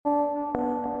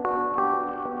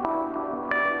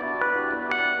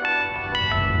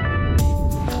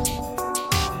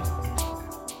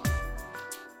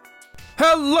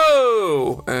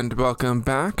and welcome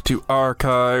back to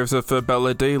Archives of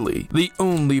Fabella Daily, the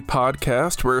only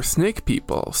podcast where snake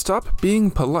people stop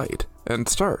being polite and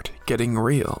start getting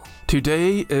real.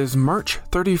 Today is March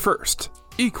 31st,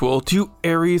 equal to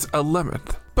Aries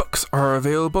 11th. Books are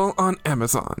available on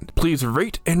Amazon. Please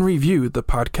rate and review the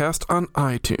podcast on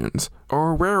iTunes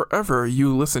or wherever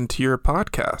you listen to your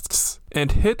podcasts.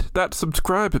 And hit that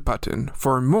subscribe button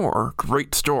for more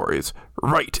great stories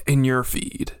right in your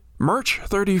feed. March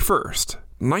 31st,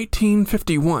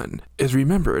 1951 is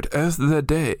remembered as the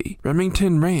day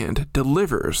Remington Rand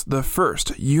delivers the first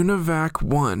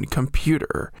UNIVAC-1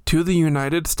 computer to the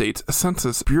United States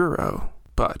Census Bureau.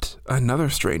 But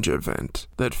another strange event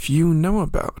that few know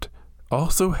about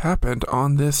also happened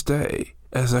on this day,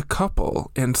 as a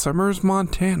couple in Summers,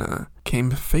 Montana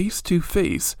came face to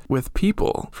face with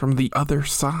people from the other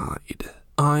side.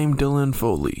 I'm Dylan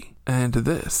Foley, and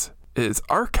this is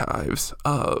Archives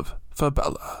of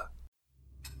Fabella.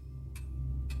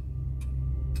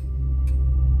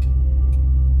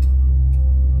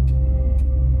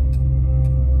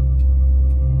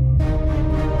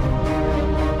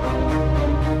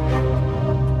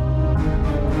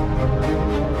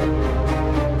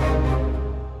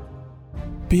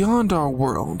 Beyond our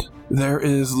world, there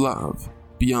is love.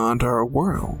 Beyond our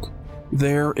world,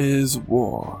 there is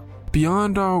war.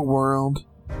 Beyond our world,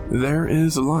 there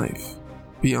is life.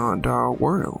 Beyond our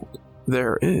world,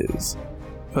 there is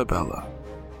Fabella.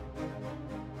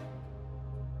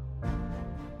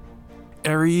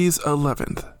 Aries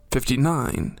 11th,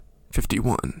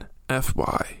 5951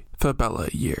 FY Fabella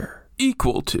year,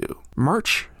 equal to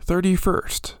March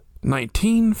 31st,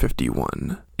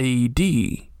 1951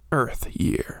 AD Earth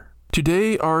year.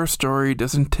 Today our story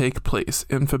doesn't take place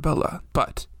in Fabella,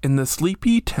 but in the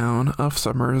sleepy town of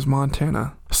Summers,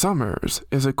 Montana. Summers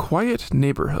is a quiet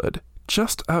neighborhood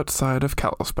just outside of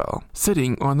Kalispell,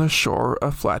 sitting on the shore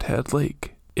of Flathead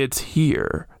Lake. It's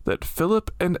here that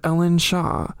Philip and Ellen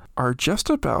Shaw are just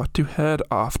about to head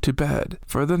off to bed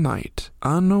for the night,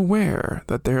 unaware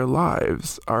that their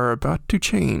lives are about to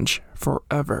change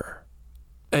forever.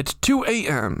 At 2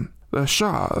 a.m., the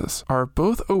Shaws are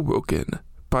both awoken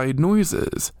by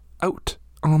noises out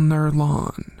on their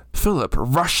lawn. Philip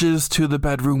rushes to the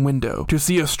bedroom window to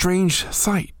see a strange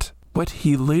sight. What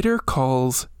he later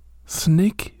calls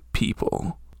snake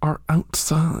people are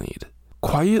outside,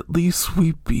 quietly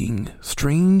sweeping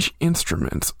strange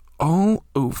instruments all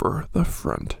over the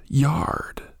front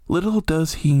yard. Little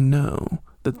does he know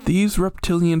that these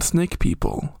reptilian snake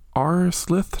people are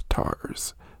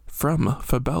Slithtars from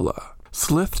Fabella.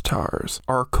 Slithtars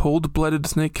are cold-blooded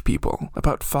snake people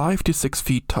about 5 to 6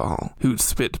 feet tall who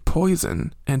spit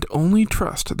poison and only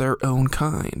trust their own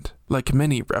kind. Like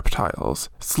many reptiles,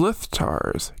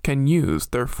 Slithtars can use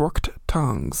their forked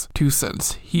tongues to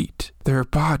sense heat. Their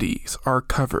bodies are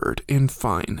covered in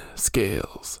fine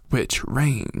scales, which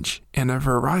range in a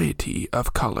variety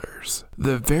of colors.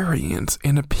 The variance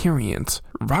in appearance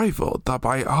rival the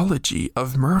biology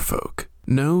of merfolk.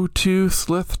 No two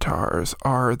Slithtars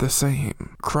are the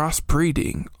same.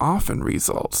 Crossbreeding often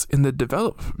results in the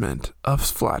development of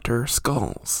flatter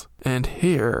skulls and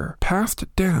hair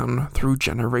passed down through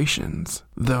generations,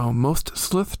 though most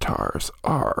Slithtars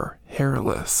are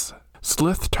hairless.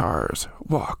 Slithtars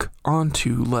walk on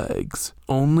 2 legs.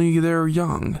 Only their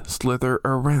young slither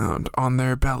around on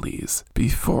their bellies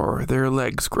before their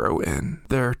legs grow in.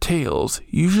 Their tails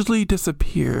usually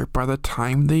disappear by the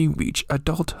time they reach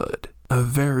adulthood. A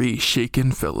very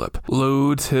shaken Philip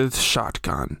loads his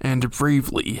shotgun and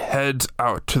bravely heads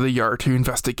out to the yard to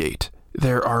investigate.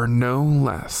 There are no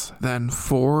less than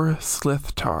 4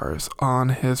 Slithtars on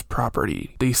his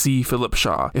property. They see Philip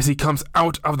Shaw as he comes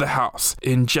out of the house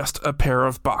in just a pair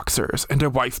of boxers and a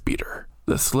wife-beater.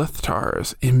 The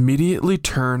Slithtars immediately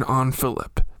turn on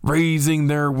Philip, raising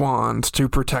their wands to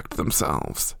protect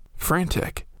themselves.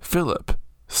 Frantic, Philip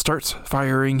starts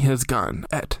firing his gun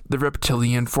at the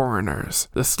reptilian foreigners.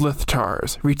 The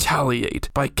Slithtars retaliate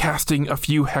by casting a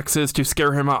few hexes to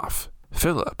scare him off.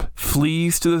 Philip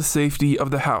flees to the safety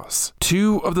of the house.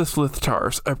 2 of the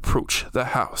Slithtars approach the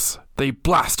house. They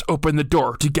blast open the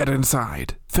door to get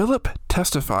inside. Philip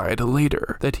testified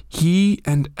later that he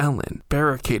and Ellen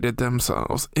barricaded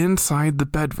themselves inside the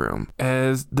bedroom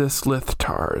as the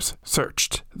Slithtars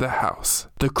searched the house.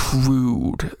 The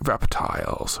crude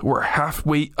reptiles were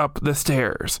halfway up the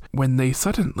stairs when they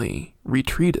suddenly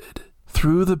retreated.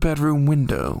 Through the bedroom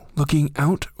window, looking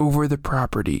out over the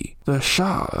property, the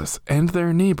Shaws and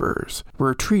their neighbors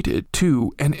were treated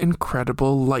to an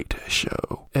incredible light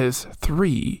show as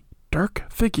 3 dark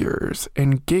figures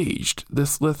engaged the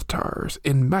Slithtars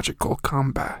in magical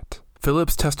combat.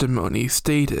 Philip's testimony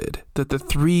stated that the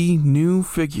 3 new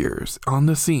figures on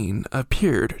the scene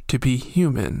appeared to be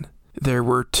human. There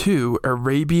were 2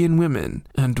 Arabian women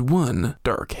and 1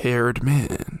 dark-haired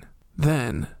man.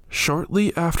 Then,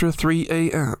 shortly after 3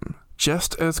 a.m.,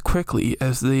 just as quickly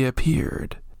as they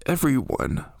appeared,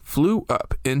 everyone flew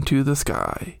up into the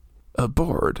sky,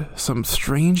 aboard some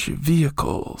strange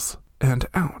vehicles, and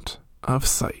out of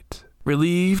sight.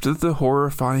 Relieved that the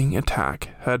horrifying attack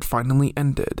had finally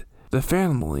ended, the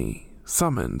family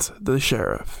summons the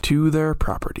sheriff to their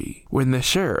property. When the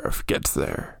sheriff gets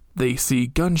there, they see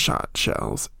gunshot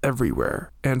shells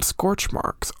everywhere and scorch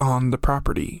marks on the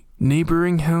property.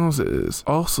 Neighboring houses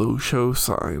also show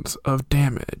signs of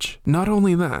damage. Not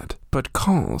only that, but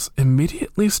calls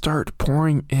immediately start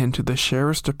pouring into the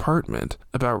sheriff's department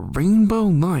about rainbow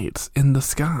lights in the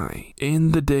sky.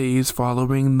 In the days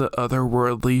following the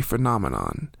otherworldly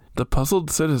phenomenon, the puzzled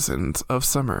citizens of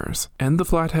Summers and the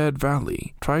Flathead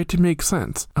Valley tried to make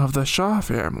sense of the Shaw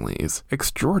family's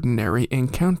extraordinary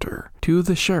encounter to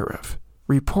the sheriff,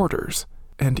 reporters,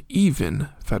 and even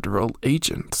federal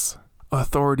agents.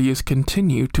 Authorities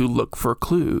continue to look for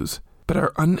clues, but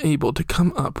are unable to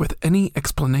come up with any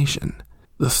explanation.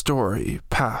 The story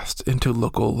passed into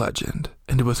local legend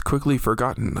and was quickly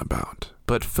forgotten about,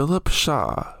 but Philip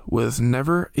Shaw was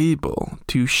never able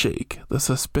to shake the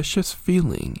suspicious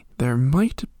feeling there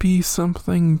might be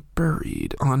something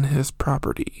buried on his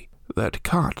property that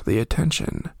caught the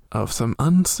attention of some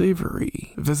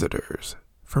unsavory visitors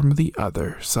from the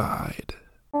other side.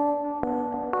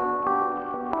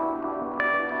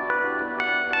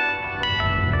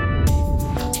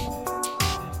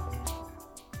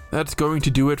 That's going to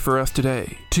do it for us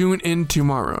today. Tune in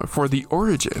tomorrow for the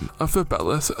origin of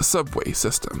Fabella's subway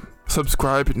system.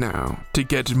 Subscribe now to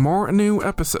get more new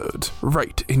episodes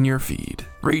right in your feed.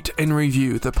 Rate and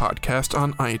review the podcast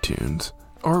on iTunes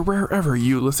or wherever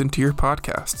you listen to your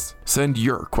podcasts. Send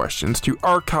your questions to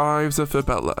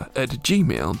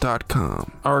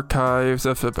archivesoffabella@gmail.com. Archives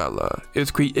of Fabella is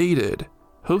created,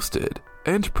 hosted,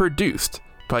 and produced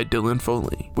by Dylan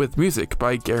Foley, with music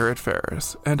by Garrett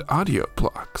Ferris and audio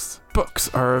blocks.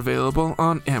 Books are available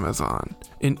on Amazon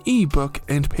in ebook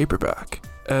and paperback.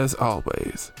 As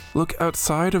always, look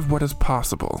outside of what is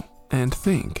possible and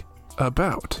think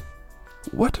about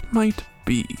what might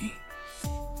be.